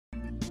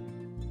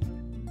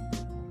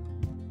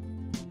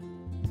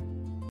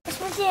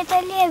Смотри, это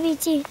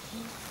лебеди.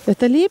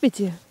 Это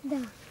лебеди? Да.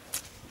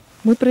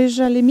 Мы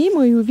проезжали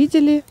мимо и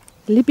увидели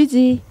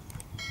лебедей.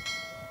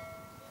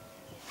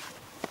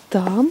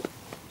 Там.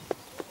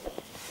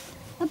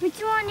 А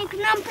почему они к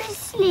нам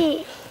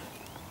пришли?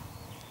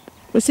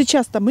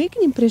 Сейчас-то мы к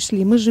ним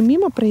пришли, мы же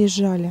мимо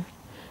проезжали.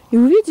 И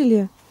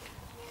увидели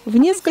в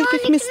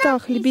нескольких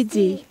местах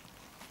лебедей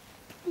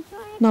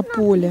на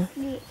поле.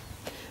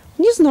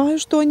 Не знаю,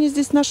 что они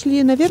здесь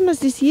нашли. Наверное,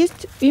 здесь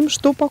есть им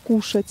что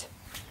покушать.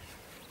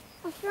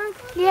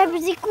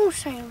 Лебеди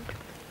кушают.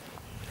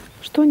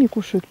 Что они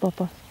кушают,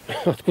 папа?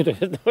 Откуда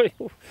я знаю?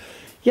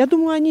 Я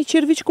думаю, они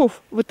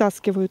червячков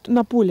вытаскивают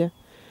на поле.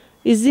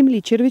 Из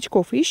земли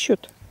червячков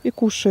ищут и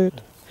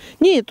кушают.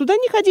 Не, туда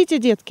не ходите,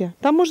 детки.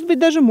 Там может быть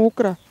даже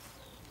мокро.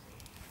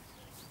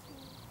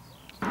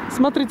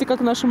 Смотрите,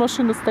 как наша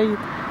машина стоит.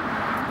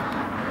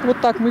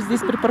 Вот так мы здесь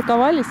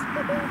припарковались.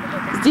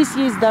 Здесь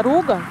есть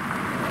дорога.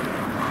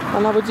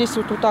 Она вот здесь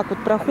вот так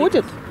вот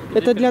проходит.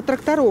 Это для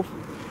тракторов.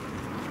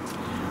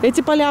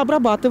 Эти поля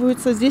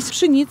обрабатываются. Здесь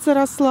пшеница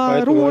росла,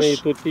 поэтому рожь. они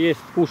тут есть,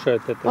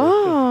 кушают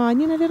это.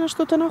 Они, наверное,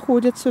 что-то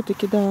находят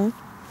все-таки, да.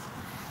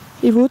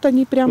 И вот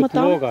они прямо тут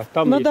там, много.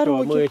 Там на есть,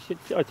 дороге.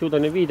 мы отсюда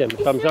не видим.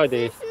 Там сзади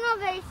есть.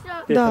 Много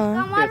еще.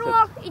 Да.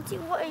 Комаров и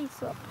чего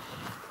еще.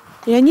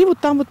 И они вот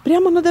там вот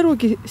прямо на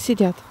дороге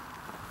сидят.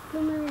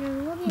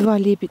 Два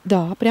лебедя.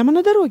 Да, прямо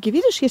на дороге.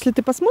 Видишь, если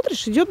ты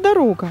посмотришь, идет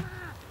дорога.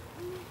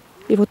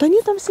 И вот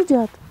они там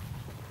сидят.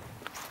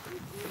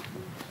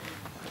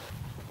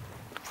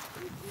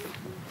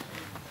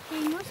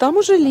 Там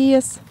уже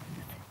лес.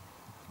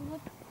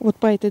 Вот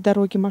по этой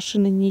дороге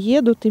машины не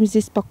едут. Им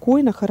здесь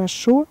спокойно,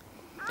 хорошо.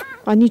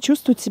 Они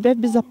чувствуют себя в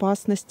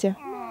безопасности.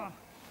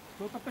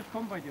 Кто-то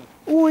пешком пойдет.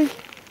 Ой,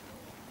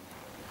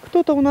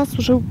 кто-то у нас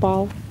уже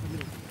упал.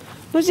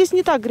 Но здесь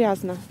не так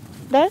грязно,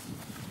 да?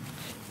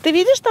 Ты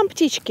видишь там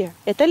птички?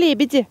 Это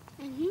лебеди.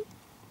 Угу.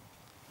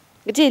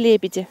 Где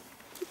лебеди?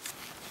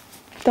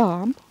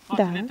 Там,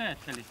 да. Летает,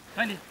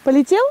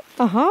 Полетел?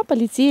 Ага,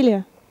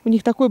 полетели. У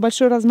них такой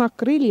большой размах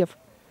крыльев.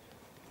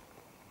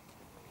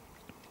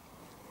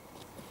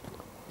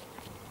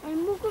 Они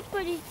могут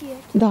полететь.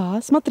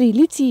 Да, смотри,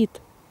 летит.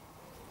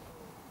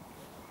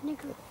 Они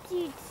как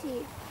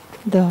птицы.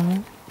 Да,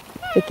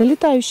 это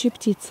летающие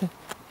птицы.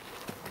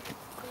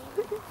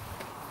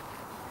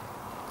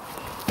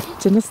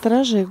 Те на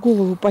стороже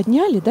голову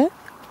подняли, да?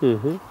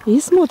 Угу. И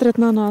смотрят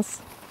на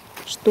нас.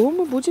 Что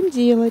мы будем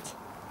делать?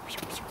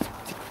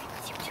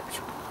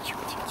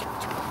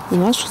 В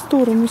нашу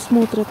сторону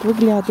смотрят,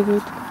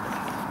 выглядывают.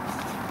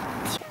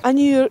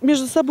 Они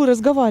между собой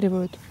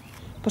разговаривают.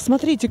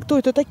 Посмотрите, кто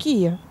это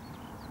такие?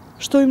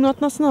 Что им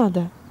от нас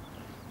надо?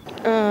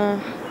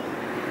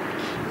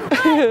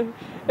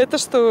 Это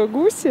что,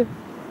 гуси?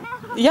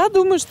 Я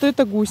думаю, что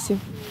это гуси.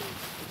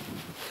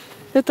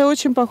 Это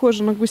очень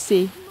похоже на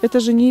гусей. Это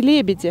же не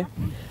лебеди,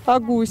 а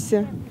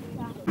гуси.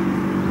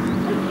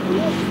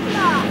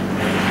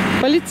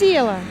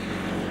 Полетела.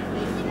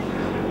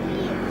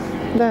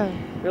 Да.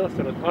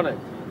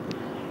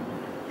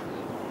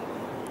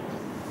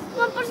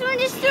 Мам,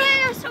 посмотри, что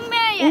я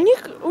умею.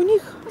 У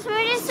них.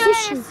 Посмотри, что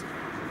Слушай.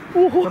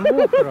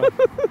 Мокро.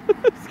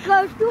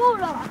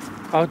 скульптура.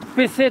 А вот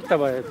без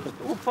этого это.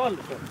 Упал.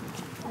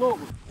 Ногу.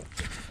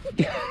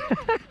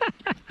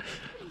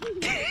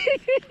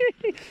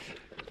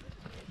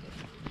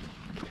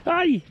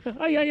 Ай,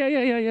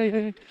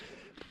 ай.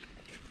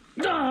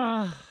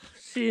 Да,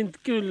 сint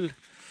küll.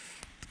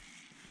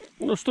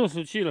 Ну что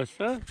случилось,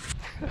 а?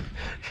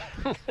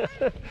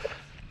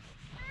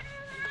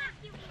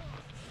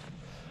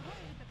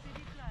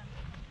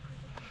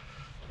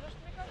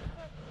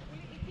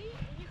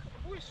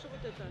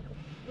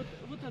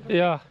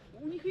 Ja.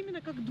 У них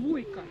именно как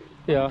двойка.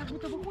 Ja. Как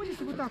будто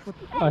выходит и вот так вот.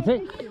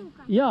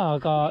 Jaa,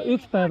 aga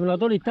üks päev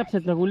nad olid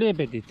täpselt nagu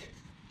leebedid.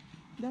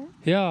 Да?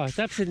 Jaa,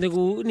 täpselt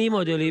nagu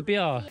niimoodi oli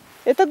pea.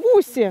 Это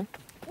гуси.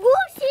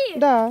 Гуси.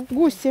 Да,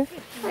 гуси.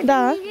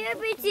 Да. Не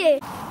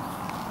лебеди.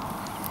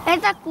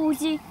 Это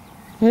гуси.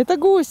 Это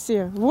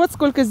гуси. Вот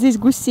сколько здесь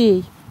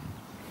гусей.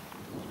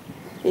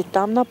 И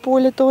там на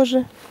поле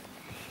тоже.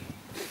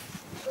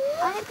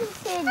 Они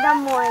пришли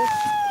домой.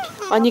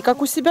 Они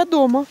как у себя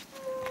дома.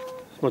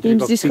 Смотри, Им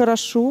как здесь ты-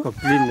 хорошо. Как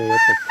длинный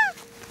этот.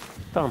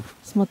 Там.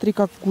 Смотри,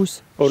 как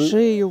гусь Он-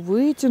 шею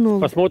вытянул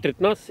Посмотрит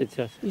нас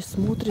сейчас. и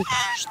смотрит,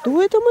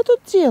 что это мы тут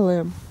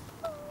делаем.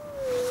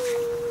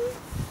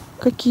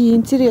 Какие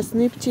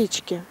интересные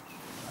птички.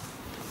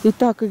 И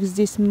так их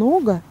здесь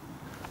много.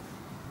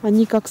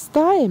 Они как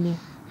стаями.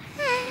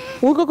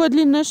 Ой, какая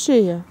длинная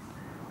шея.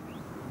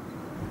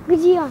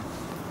 Где?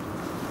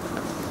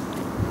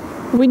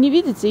 Вы не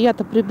видите?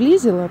 Я-то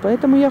приблизила,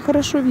 поэтому я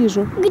хорошо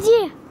вижу.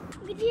 Где?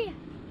 Где?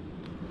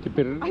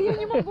 Теперь... А я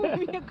не могу, у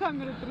меня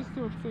камера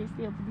трясется,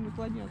 если я буду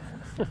наклоняться.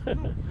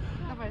 Ну,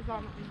 давай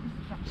заново.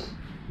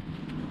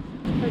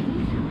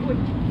 Ой,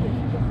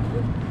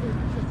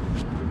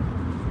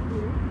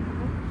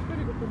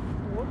 смотри, какой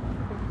вот.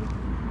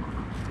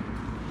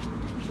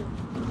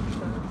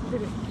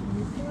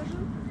 Вниз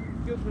положил,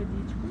 пьет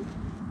водичку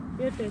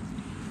и опять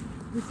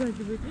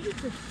высаживает,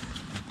 видите?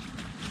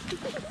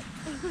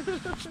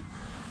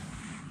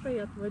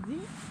 Стоят в воде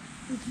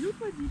и пьют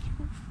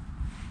водичку.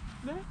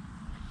 Да?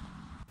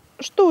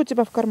 Что у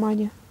тебя в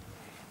кармане?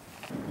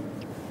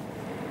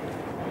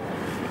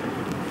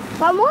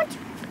 Помочь?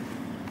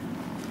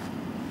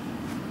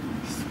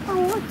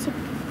 Помочь.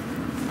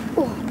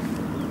 О.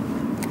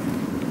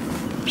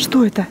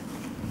 Что это?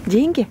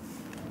 Деньги?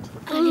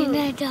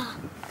 Да.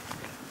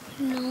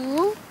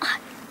 Ну,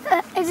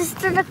 это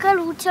что-то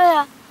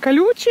колючее.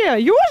 Колючее?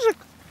 Ежик?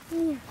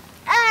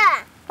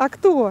 А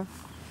кто?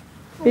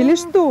 Или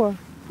что?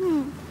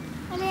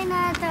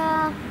 Лена,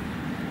 это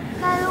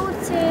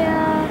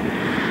колючее.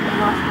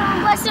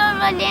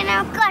 Можно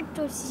Лена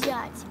кактус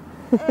взять.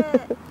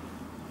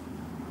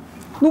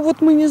 Ну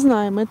вот мы не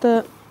знаем,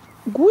 это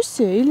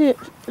гуси или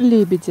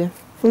лебеди.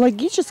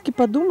 Логически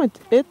подумать,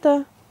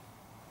 это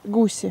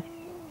гуси.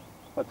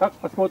 А так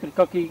посмотреть,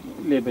 как и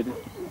лебеди.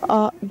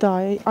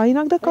 Да, а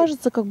иногда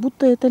кажется, как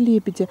будто это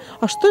лебеди.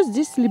 А что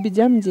здесь с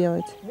лебедям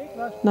делать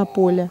на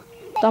поле?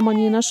 Там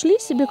они нашли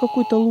себе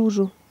какую-то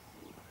лужу.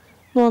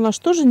 Но она же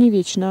тоже не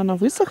вечная, она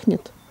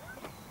высохнет.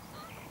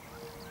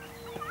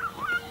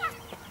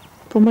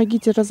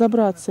 Помогите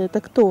разобраться,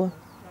 это кто?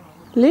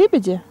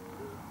 Лебеди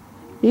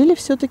или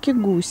все-таки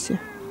гуси?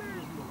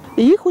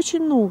 И их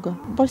очень много,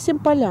 по всем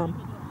полям.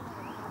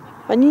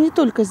 Они не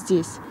только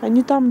здесь,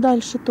 они там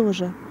дальше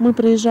тоже. Мы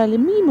проезжали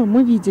мимо,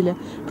 мы видели.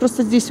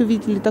 Просто здесь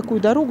увидели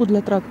такую дорогу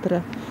для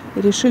трактора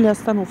и решили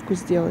остановку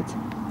сделать.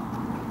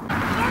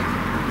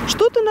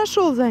 Что ты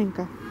нашел,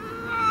 Занька?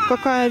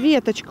 Какая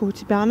веточка у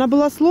тебя? Она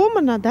была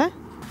сломана, да?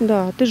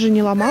 Да, ты же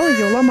не ломал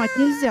ее, ломать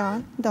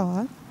нельзя.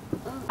 Да.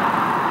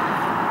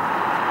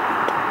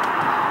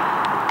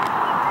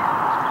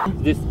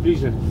 Здесь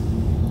ближе.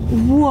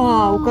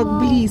 Вау, как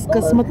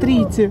близко,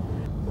 смотрите.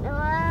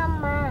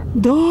 Мама.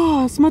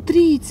 Да,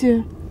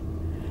 смотрите.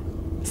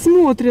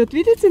 Смотрят,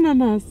 видите на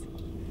нас?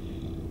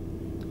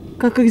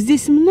 Как их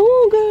здесь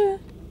много.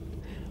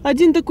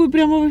 Один такой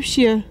прямо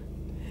вообще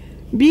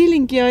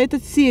беленький, а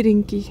этот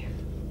серенький.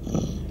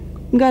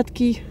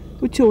 Гадкий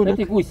утенок.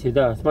 Эти гуси,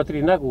 да,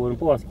 смотри, на голову,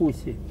 плас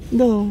гуси.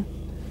 Да,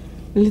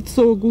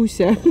 лицо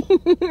гуся.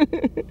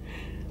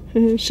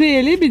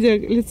 Шея лебедя,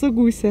 лицо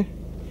гуся.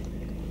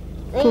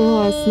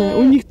 Классно.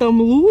 У них там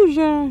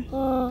лужа.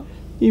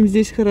 Им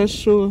здесь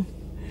хорошо.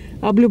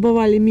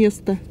 Облюбовали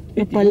место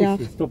на полях.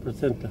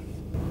 100%.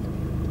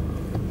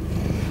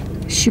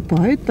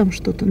 Щипают там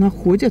что-то,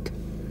 находят.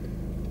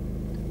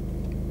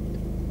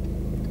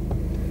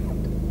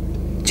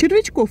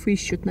 Червячков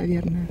ищут,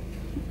 наверное.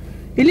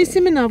 Или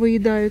семена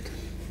выедают.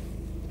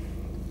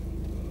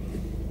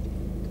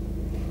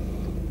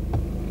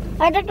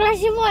 Это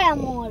красивое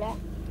море.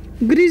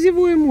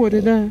 Грязевое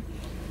море, да.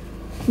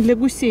 Для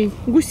гусей.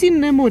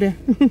 Гусиное море.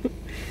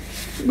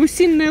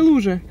 Гусиная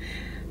лужа.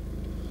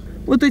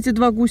 Вот эти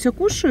два гуся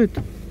кушают,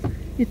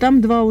 и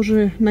там два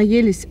уже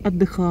наелись,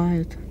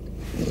 отдыхают.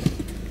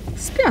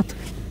 Спят.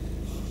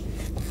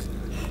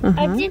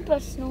 Ага. Один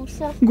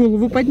проснулся.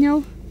 Голову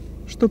поднял.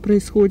 Что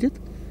происходит?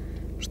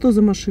 Что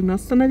за машина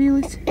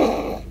остановилась?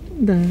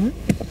 Да.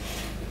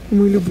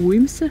 Мы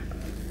любуемся.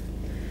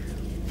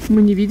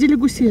 Мы не видели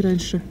гусей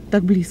раньше.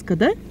 Так близко,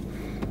 да?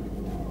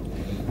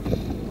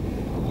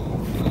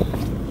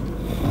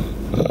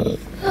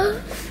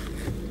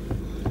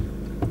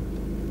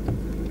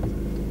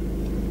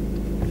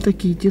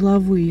 Такие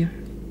деловые.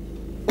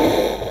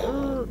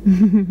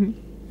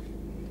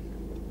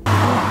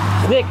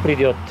 Снег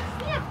придет.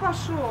 Снег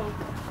пошел.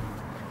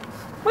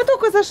 Мы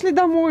только зашли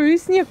домой, и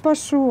снег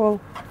пошел.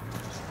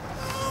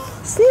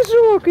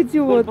 Снежок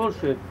идет.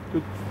 Больше,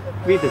 тут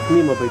видишь,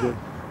 мимо пойдет.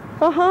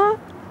 Ага.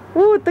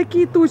 Вот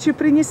такие тучи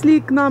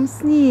принесли к нам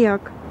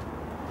снег.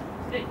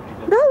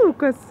 Да,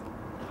 Лукас?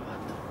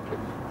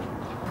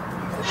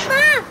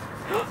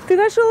 Ты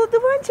нашел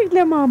одуванчик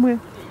для мамы?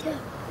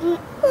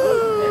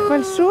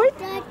 Большой?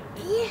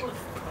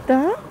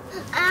 Да?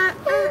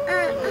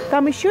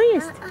 Там еще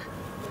есть?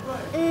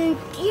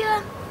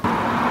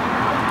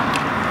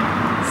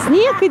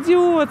 Снег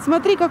идет.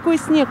 Смотри, какой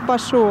снег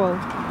пошел.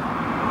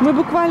 Мы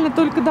буквально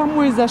только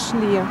домой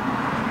зашли.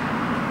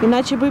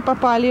 Иначе бы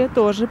попали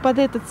тоже под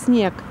этот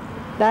снег.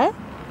 Да?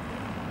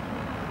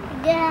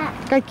 Да.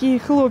 Какие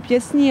хлопья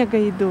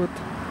снега идут.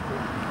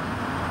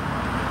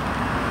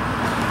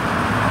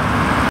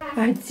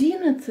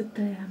 11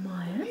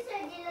 мая.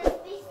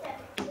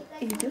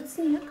 Идет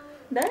снег.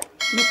 Да?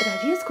 На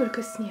траве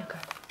сколько снега.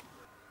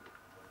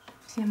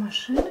 Все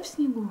машины в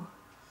снегу.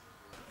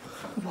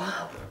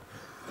 Вау.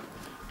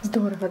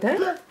 Здорово,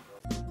 да?